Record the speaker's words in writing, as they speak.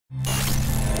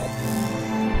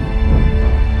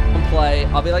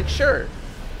play, I'll be like, sure.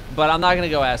 But I'm not gonna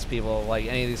go ask people, like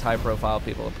any of these high-profile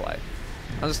people to play.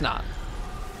 I'm just not.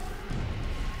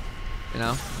 You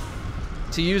know?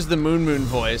 To use the Moon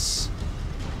voice.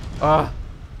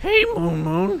 Hey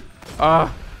Moon. I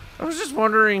was just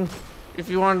wondering if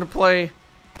you wanted to play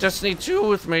Destiny 2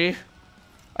 with me.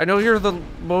 I know you're the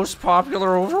most popular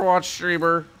Overwatch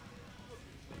streamer,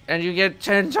 and you get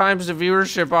 10 times the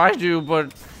viewership I do,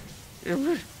 but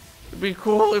it'd be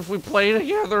cool if we play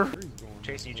together.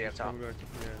 Chasing you, Jam Top.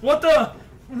 What the?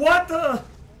 What the?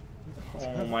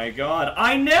 Oh my god.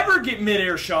 I never get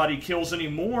mid-air shoddy kills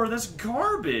anymore. That's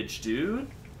garbage, dude.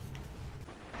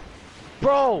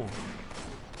 Bro!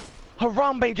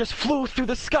 Harambe just flew through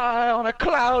the sky on a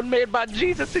cloud made by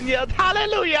Jesus and yelled,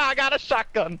 "Hallelujah, I got a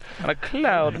shotgun!" On a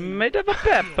cloud made of a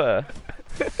pepper.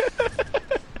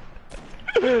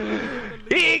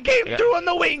 He came through on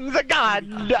the wings of God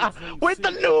with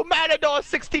the new Matador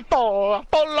 64,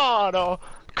 Polano,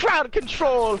 crowd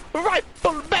control,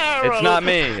 rifle barrel. It's not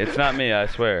me. It's not me, I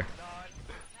swear.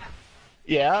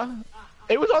 Yeah?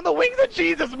 It was on the wings of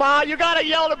Jesus, Ma. You gotta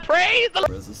yell to praise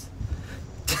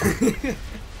the...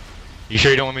 You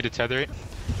sure you don't want me to tether it?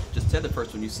 Just tether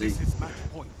first when you see.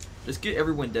 Just get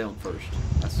everyone down first.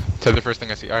 Tether the first thing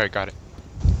I see. Alright, got it.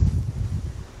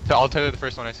 So I'll tether the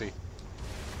first one I see.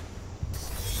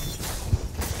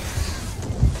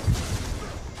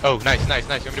 Oh, nice, nice,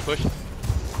 nice. You want me to push?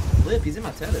 Lip, he's in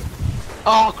my tether.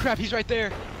 Oh crap, he's right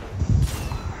there.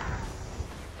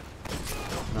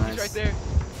 Nice. He's right there.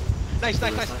 Nice,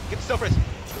 nice, nice. Get the stealth first.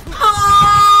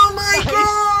 Oh my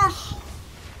gosh!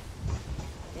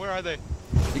 Where are they?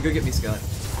 You go get me, Scott.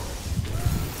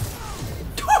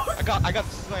 I got the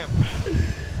slam.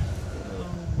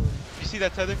 You see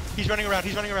that tether? He's running around,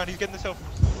 he's running around, he's getting the stealth.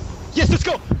 Yes, let's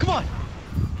go! Come on!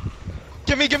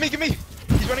 Get me, get me, get me!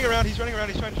 He's running around, he's trying to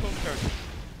slow the charge.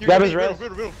 Grab his rail.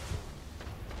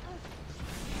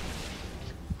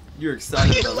 You're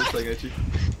excited about this, I got you.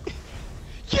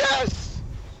 Yes!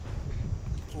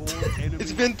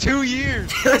 It's been 2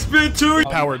 years! It's been 2 years!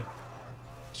 Powered.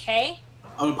 Okay.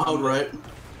 I'm powered, right?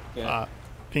 Yeah.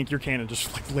 Pink, your cannon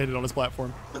just like landed on his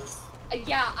platform.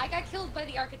 Yeah, I got killed by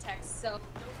the architects, so...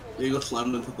 Yeah, you got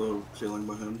slammed into the ceiling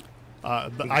by him.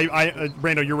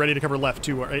 Rando, you're ready to cover left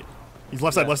too, right? He's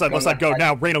left side, left side, left side, go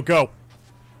now, Rando, go!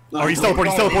 Oh, he's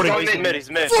teleporting, he's teleporting! He's mid, he's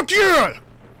mid. Fuck yeah!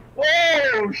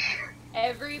 Whoa!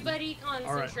 Everybody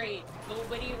concentrate. Right.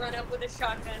 Nobody run up with a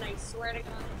shotgun, I swear to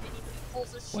God, if anybody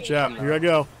pulls a shit. Watch out, here I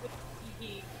go.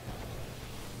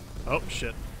 Oh,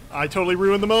 shit. I totally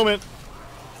ruined the moment.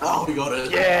 Oh, we got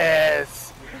it.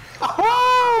 Yes!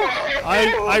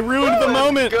 I ruined the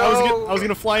moment! I was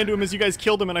gonna fly into him as you guys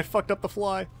killed him and I fucked up the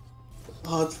fly.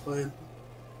 Oh, it's fine.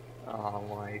 Oh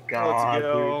my god. Let's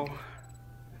go.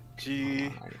 G.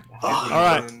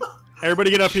 Alright.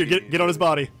 Everybody get up here, get on his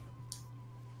body.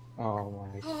 Oh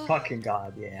my fucking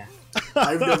god, yeah.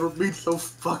 I've never been so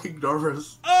fucking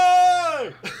nervous.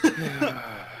 Who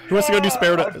wants to go do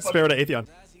Sparrow to Atheon?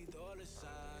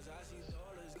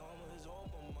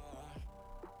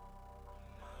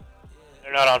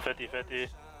 They're not on 50-50.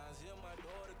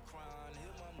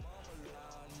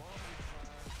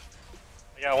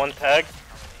 I got one tag.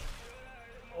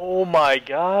 Oh my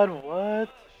god, what?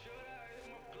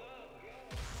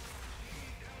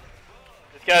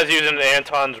 This guy's using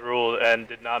Anton's rule and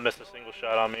did not miss a single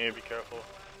shot on me, be careful.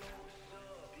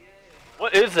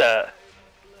 What is that?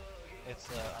 It's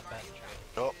a bad trade.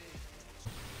 Oh.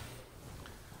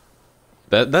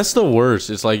 That's the worst.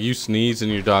 It's like you sneeze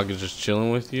and your dog is just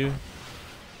chilling with you.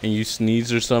 And you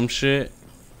sneeze or some shit.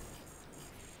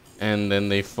 And then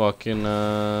they fucking,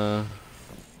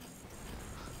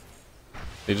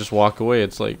 they just walk away.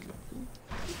 It's like,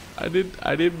 I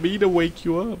didn't mean to wake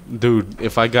you up. Dude,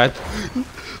 if I got...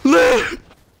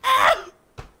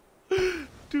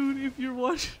 Dude, if you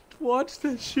watch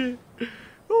that shit.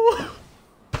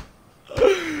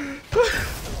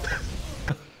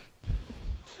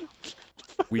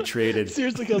 We traded.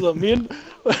 Seriously, because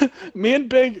me and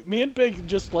Big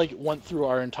just like went through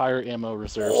our entire ammo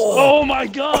reserves. Oh my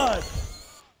god!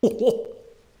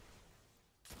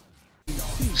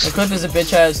 Cliff is a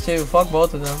bitch ass too. Fuck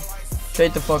both of them.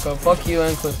 Straight the fuck up. Fuck you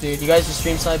and Cliff, dude. You guys are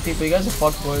stream side people. You guys are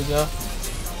fuck boys, yeah.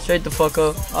 Straight the fuck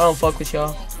up. I don't fuck with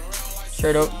y'all.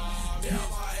 Straight up.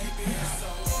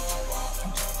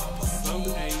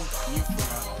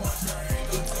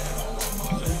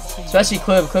 Especially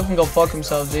Cliff. Cliff can go fuck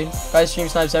himself, dude. Guy stream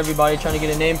snipes everybody, trying to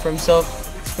get a name for himself.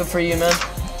 Good for you, man.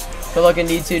 Good luck in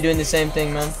D2 doing the same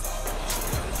thing, man.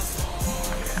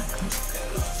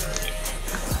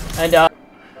 And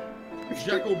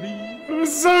It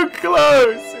was so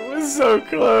close. It So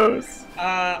close.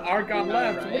 Archon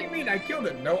left. What do you mean I killed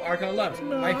it? No, Archon left.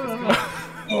 Life is gone.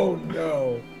 Oh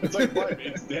no. It's like what?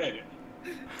 It's dead.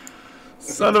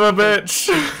 Son of a bitch.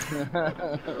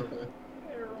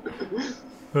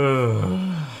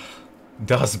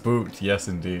 Das Boot, yes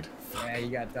indeed. Yeah, you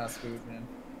got Das Boot, man.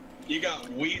 You got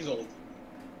weaseled.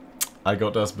 I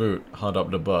got Das Boot, hard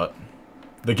up the butt.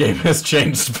 The game has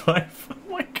changed by. Oh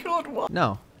my god, what?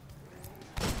 No.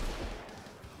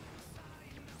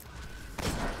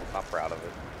 I'm proud of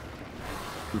it.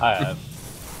 I have.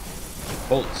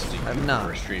 Bolts, do you I'm not.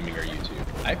 prefer streaming or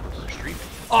YouTube? I prefer streaming.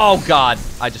 Oh god.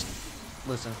 I just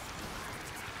listen.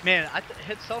 Man, I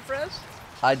hit self-res?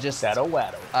 I just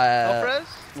Self-res?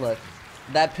 look.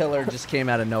 That pillar just came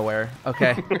out of nowhere,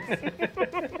 okay?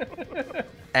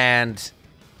 And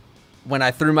when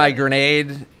I threw my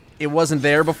grenade, it wasn't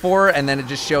there before, and then it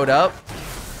just showed up.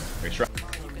 You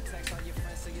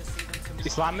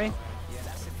slam me?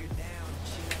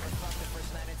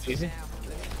 Easy.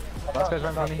 Last guy's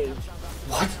right on me.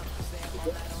 What?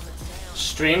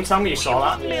 Stream, tell me you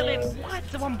saw that. What?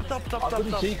 The one I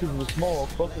couldn't see because it was small.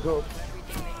 Fuck it up.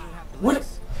 What?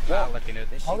 How did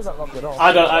that not get off?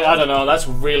 I don't know. That's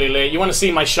really late. You want to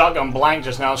see my shotgun blank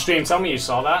just now? Stream, tell me you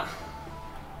saw that.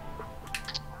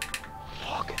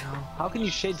 Fucking hell. How can you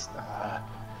shade?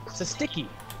 It's a sticky.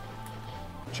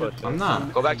 I'm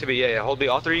not. Go back to B. Yeah. Hold B.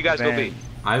 All three of you guys go B.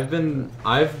 I've been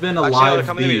Actually, alive they're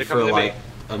coming to B me, for like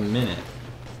a minute.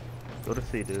 Go to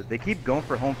C, dude. They keep going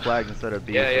for home flags instead of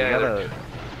B. Yeah, so yeah. you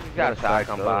gotta stack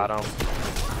on those. bottom.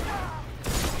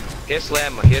 Hit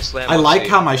slam. Hit slam. I like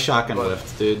how my shotgun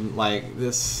whiffed, dude. Like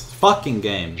this fucking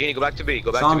game. Genie, go back to B.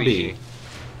 Go back It's on to B. B. Genie.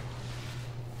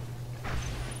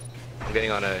 I'm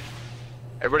getting on A.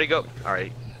 Everybody go. All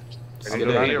right. Get A,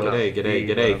 get A,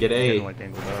 get A, get A. Hey,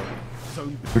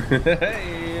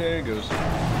 there it goes.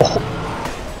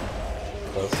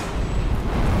 Close.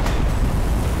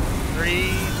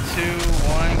 3, 2,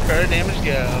 1. Credit damage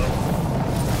go.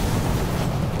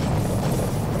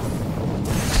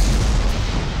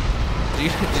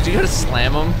 Did you go to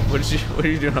slam him? What are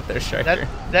you doing up there, Striker?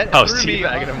 That I was threw me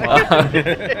teabagging off. him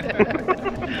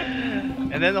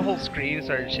And then the whole screen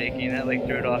started shaking. That like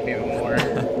threw it off even more.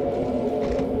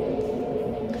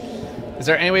 Is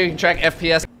there any way we can track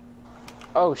FPS?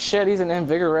 Oh shit, he's an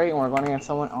Invigorate and we're going against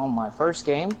someone on my first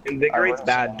game. Invigorate's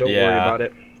bad. Don't worry about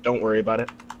it. Don't worry about it.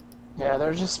 Yeah,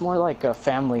 they're just more like a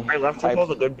family. I left with all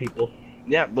the good people.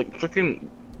 Yeah, like freaking,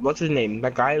 what's his name?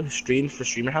 That guy who streams for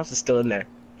Streamer House is still in there.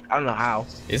 I don't know how.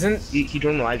 Isn't he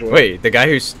joined the live? Wait, the guy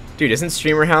who's dude, isn't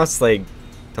Streamer House like?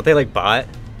 Don't they like bot?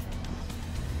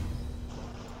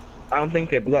 I don't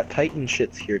think they. We got Titan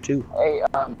shits here too. Hey,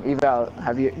 Eval,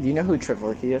 do you know who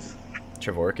Trevorky is?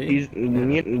 Trevorky? He's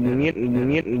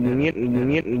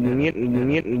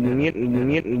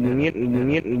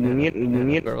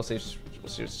We'll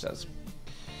see what it says.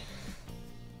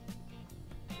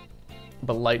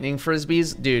 But lightning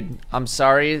frisbees, dude. I'm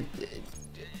sorry,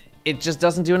 it just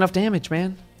doesn't do enough damage,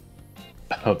 man.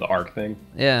 Oh, the arc thing.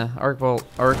 Yeah, arc bolt,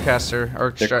 arc caster,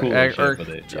 arc They're cool as shit, but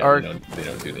they don't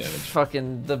do damage.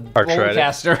 Fucking the Arc bolt shredder.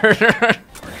 caster.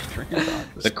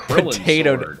 The Krillin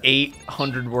potatoed sword.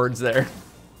 800 words there.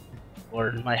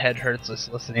 Lord, my head hurts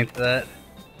just listening to that.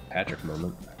 Patrick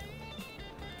moment.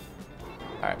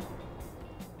 Alright.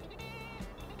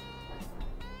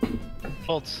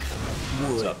 Fultz.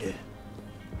 What's up?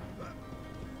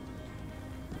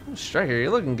 Striker, you're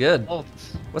looking good.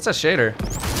 Fultz. What's that shader?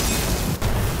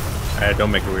 Alright,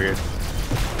 don't make it weird.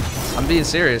 I'm being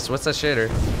serious. What's that shader?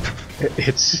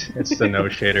 It's the no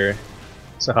shader.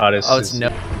 It's the hottest. Oh, it's no.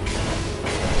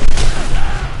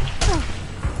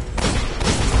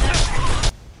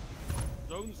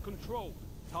 Zones controlled.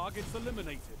 Targets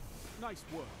eliminated. Nice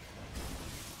work.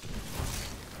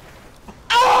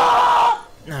 Oh,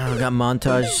 got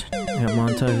montage. Got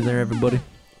montage there, everybody.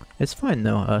 It's fine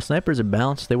though. Snipers are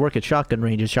balanced. They work at shotgun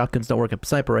ranges. Shotguns don't work at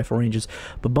sniper rifle ranges.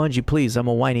 But Bungie, please, I'm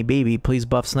a whiny baby. Please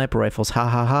buff sniper rifles. Ha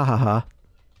ha ha ha ha.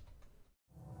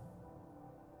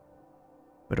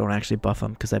 But don't actually buff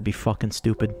them, because that'd be fucking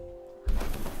stupid.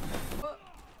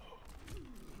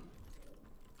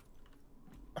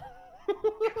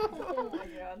 Oh my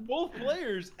god. Both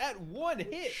players at one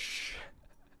hit.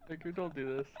 Victor, don't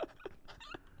do this.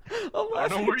 I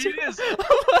don't know where he is. I'm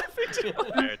laughing too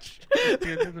much.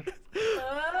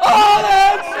 Oh,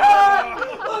 that's right!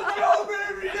 Let's go,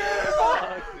 baby!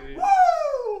 Woo!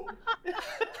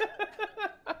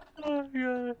 Oh,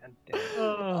 God.